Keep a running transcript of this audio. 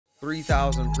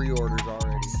3,000 pre-orders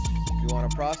already. You want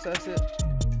to process it?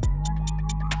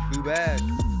 Too bad.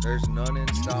 There's none in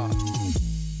stock.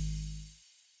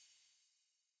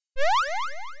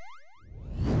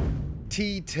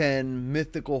 T10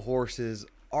 mythical horses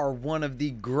are one of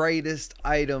the greatest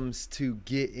items to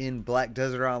get in Black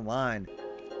Desert Online.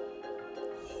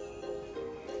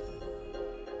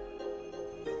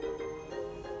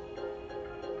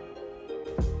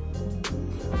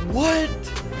 What?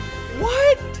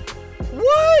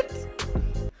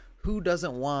 Who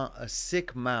doesn't want a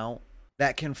sick mount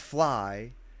that can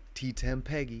fly, T10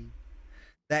 Peggy,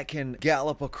 that can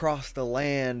gallop across the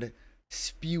land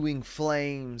spewing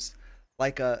flames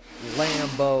like a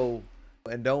Lambo?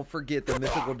 And don't forget the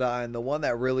mythical dine, the one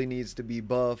that really needs to be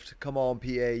buffed. Come on, PA,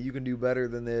 you can do better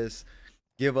than this.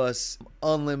 Give us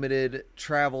unlimited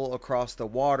travel across the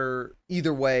water.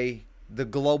 Either way, the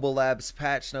Global Labs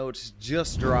patch notes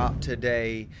just dropped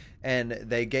today, and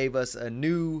they gave us a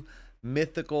new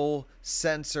mythical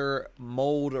Censer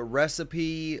mold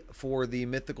recipe for the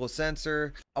mythical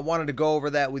Censer. I wanted to go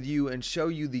over that with you and show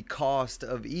you the cost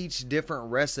of each different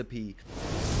recipe.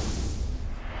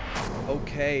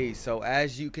 Okay, so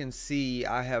as you can see,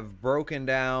 I have broken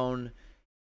down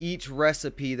each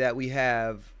recipe that we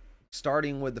have,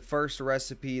 starting with the first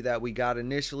recipe that we got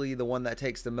initially, the one that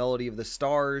takes the melody of the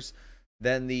stars.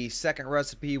 Then the second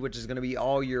recipe, which is going to be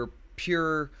all your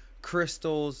pure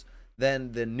crystals.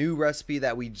 Then the new recipe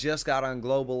that we just got on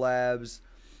Global Labs.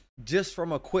 Just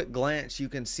from a quick glance, you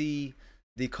can see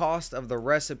the cost of the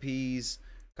recipes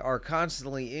are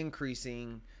constantly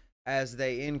increasing as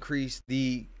they increase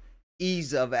the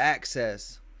ease of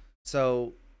access.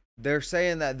 So they're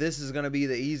saying that this is going to be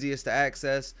the easiest to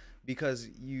access because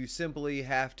you simply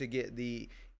have to get the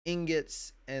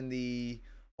ingots and the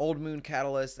Old Moon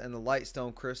Catalyst and the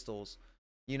Lightstone crystals.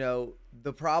 You know,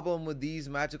 the problem with these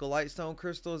magical Lightstone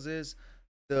crystals is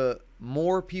the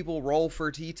more people roll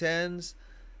for T10s,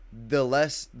 the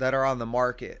less that are on the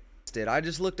market. I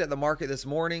just looked at the market this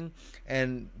morning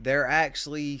and they're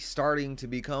actually starting to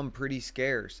become pretty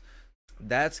scarce.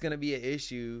 That's going to be an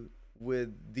issue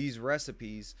with these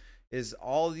recipes, is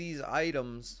all these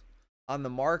items on the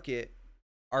market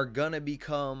are going to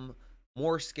become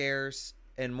more scarce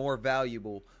and more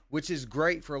valuable, which is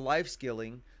great for life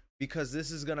skilling because this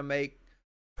is going to make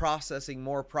processing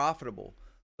more profitable.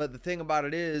 But the thing about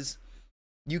it is,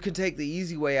 you can take the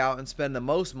easy way out and spend the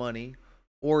most money,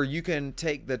 or you can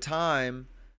take the time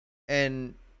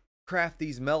and craft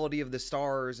these Melody of the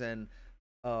Stars and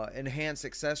enhance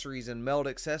accessories and meld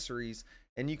accessories,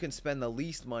 and you can spend the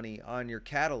least money on your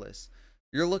catalyst.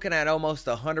 You're looking at almost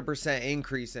 100%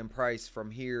 increase in price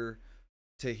from here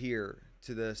to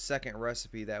the second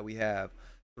recipe that we have.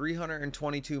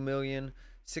 322 million,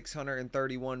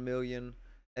 631 million,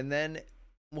 and then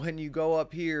when you go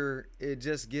up here, it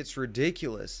just gets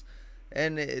ridiculous.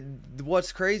 And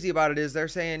what's crazy about it is they're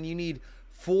saying you need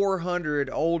 400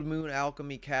 Old Moon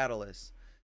Alchemy catalysts.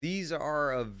 These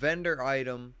are a vendor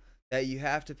item that you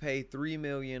have to pay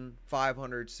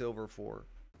 3,500,000 silver for.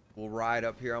 We'll ride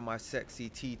up here on my sexy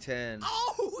T10.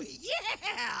 Oh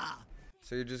yeah!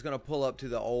 So you're just gonna pull up to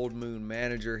the Old Moon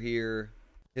manager here,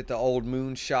 hit the Old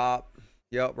Moon shop.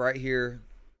 Yep, right here.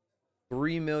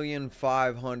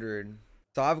 3,500,000.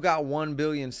 So I've got 1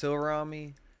 billion silver on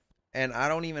me, and I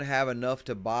don't even have enough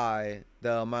to buy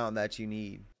the amount that you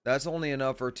need. That's only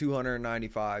enough for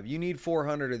 295. You need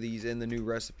 400 of these in the new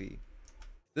recipe.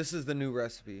 This is the new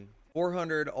recipe.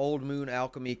 400 Old Moon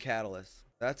Alchemy catalysts.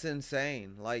 That's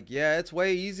insane. Like, yeah, it's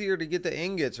way easier to get the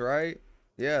ingots, right?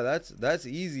 Yeah, that's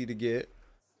easy to get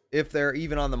if they're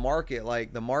even on the market.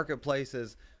 Like, the marketplace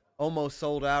is almost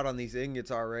sold out on these ingots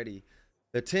already.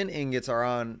 The 10 ingots are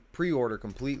on pre-order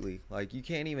completely. Like, you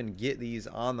can't even get these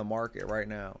on the market right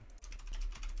now.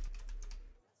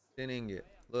 10 ingot.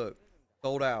 Look,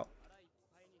 sold out.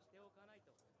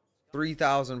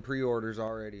 3,000 pre-orders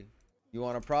already. You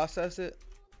want to process it?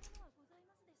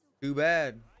 Too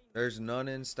bad. There's none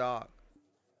in stock.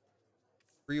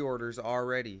 Pre-orders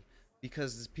already.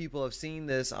 Because people have seen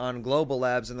this on Global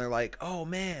Labs and they're like, oh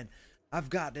man, I've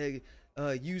got to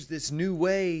use this new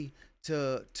way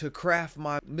to craft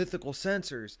my mythical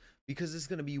Censers because it's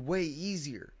going to be way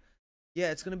easier. Yeah,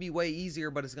 it's going to be way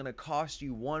easier, but it's going to cost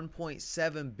you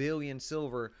 1.7 billion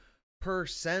silver per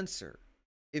Censer.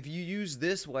 If you use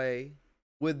this way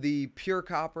with the pure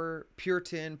copper, pure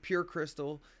tin, pure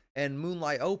crystal, and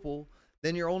moonlight opal,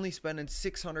 then you're only spending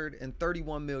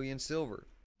 631 million silver.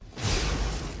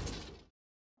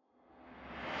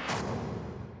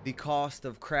 The cost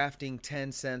of crafting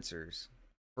 10 Censers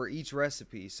for each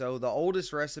recipe. So the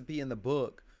oldest recipe in the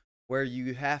book, where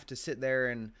you have to sit there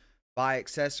and buy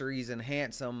accessories,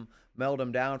 enhance them, meld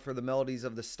them down for the melodies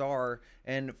of the star.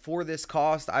 And for this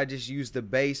cost, I just used the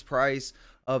base price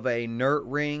of a nert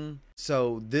ring.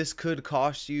 So this could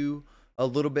cost you a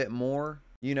little bit more.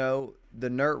 You know, the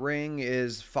nert ring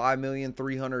is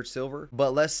 5,300,000 silver.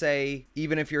 But let's say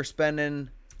even if you're spending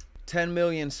 10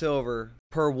 million silver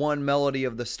per one melody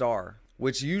of the star,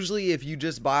 which usually if you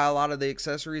just buy a lot of the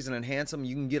accessories and enhance them,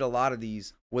 you can get a lot of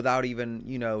these without even,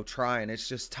 you know, trying. It's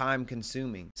just time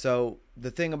consuming. So the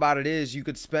thing about it is you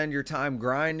could spend your time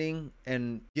grinding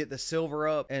and get the silver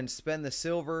up and spend the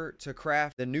silver to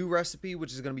craft the new recipe,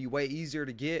 which is going to be way easier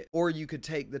to get. Or you could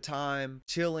take the time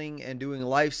chilling and doing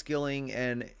life skilling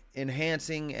and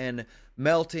enhancing and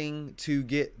melting to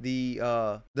get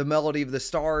the melody of the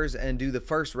stars and do the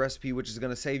first recipe, which is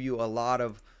going to save you a lot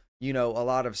of, you know, a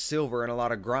lot of silver and a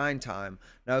lot of grind time.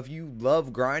 Now, if you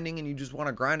love grinding and you just want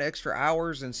to grind extra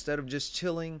hours instead of just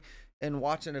chilling and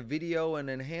watching a video and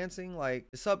enhancing, like,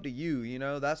 it's up to you, you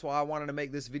know. That's why I wanted to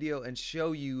make this video and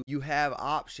show you have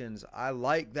options. I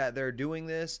like that they're doing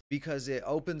this because it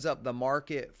opens up the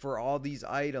market for all these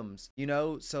items, you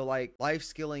know. So like life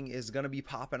skilling is going to be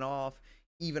popping off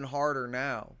even harder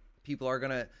now. People are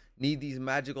going to need these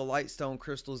magical lightstone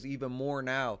crystals even more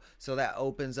now, so that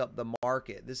opens up the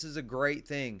market. This is a great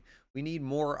thing. We need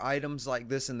more items like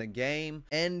this in the game.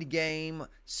 End game,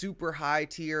 super high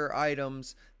tier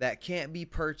items that can't be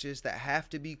purchased, that have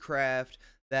to be crafted,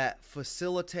 that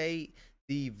facilitate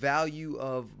the value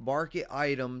of market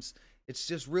items. It's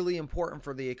just really important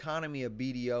for the economy of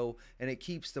BDO, and it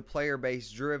keeps the player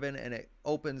base driven, and it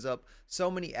opens up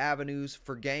so many avenues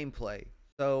for gameplay.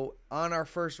 So on our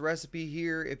first recipe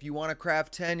here, if you want to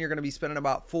craft 10, you're going to be spending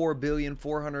about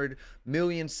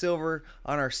 4,400,000,000 silver.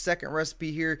 On our second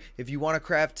recipe here, if you want to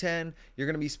craft 10, you're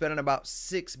going to be spending about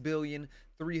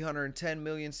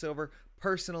 6,310,000,000 silver.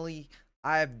 Personally,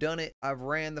 I've done it. I've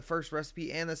ran the first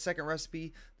recipe and the second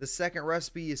recipe. The second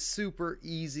recipe is super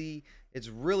easy. It's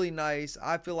really nice.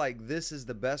 I feel like this is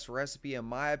the best recipe in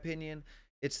my opinion.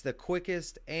 It's the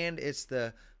quickest and it's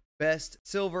the best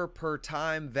silver per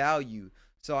time value.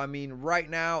 So I mean, right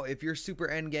now, if you're super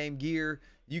endgame gear,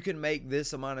 you can make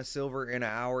this amount of silver in an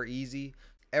hour easy.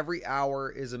 Every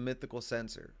hour is a mythical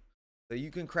censer. So you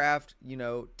can craft, you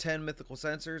know, 10 mythical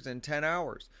censers in 10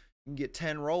 hours. You can get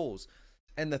 10 rolls.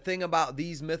 And the thing about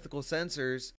these mythical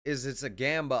censers is it's a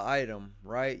gamba item,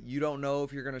 right? You don't know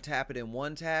if you're going to tap it in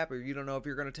one tap, or you don't know if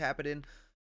you're going to tap it in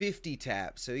 50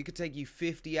 taps. So it could take you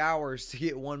 50 hours to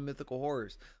get one mythical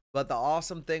horse. But the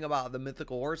awesome thing about the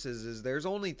mythical horses is there's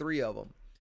only 3 of them,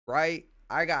 right?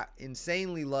 I got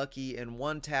insanely lucky and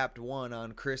one tapped one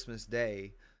on Christmas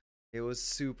Day. It was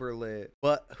super lit.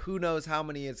 But who knows how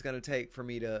many it's going to take for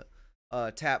me to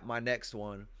tap my next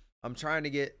one. I'm trying to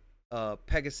get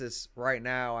Pegasus right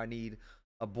now. I need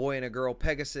a boy and a girl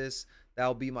Pegasus.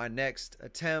 That'll be my next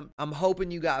attempt. I'm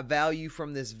hoping you got value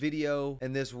from this video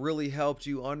and this really helped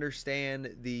you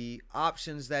understand the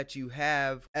options that you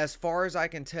have. As far as I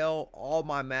can tell, all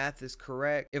my math is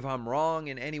correct. If I'm wrong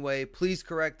in any way, please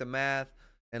correct the math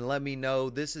and let me know.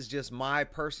 This is just my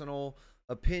personal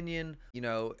opinion. You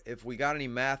know, if we got any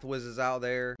math whizzes out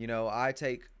there, you know, I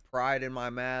take pride in my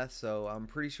math, so I'm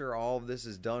pretty sure all of this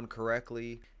is done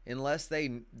correctly. Unless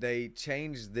they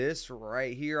change this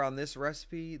right here on this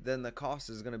recipe, then the cost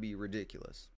is going to be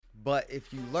ridiculous. But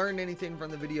if you learned anything from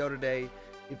the video today,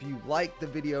 if you liked the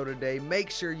video today,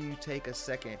 make sure you take a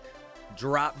second,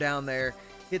 drop down there,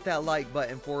 hit that like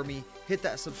button for me, hit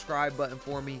that subscribe button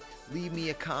for me, leave me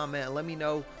a comment, let me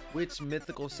know which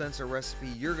mythical censer recipe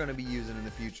you're going to be using in the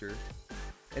future.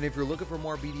 And if you're looking for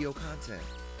more BDO content,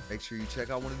 make sure you check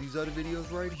out one of these other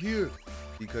videos right here,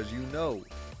 because you know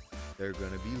they're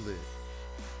gonna be lit.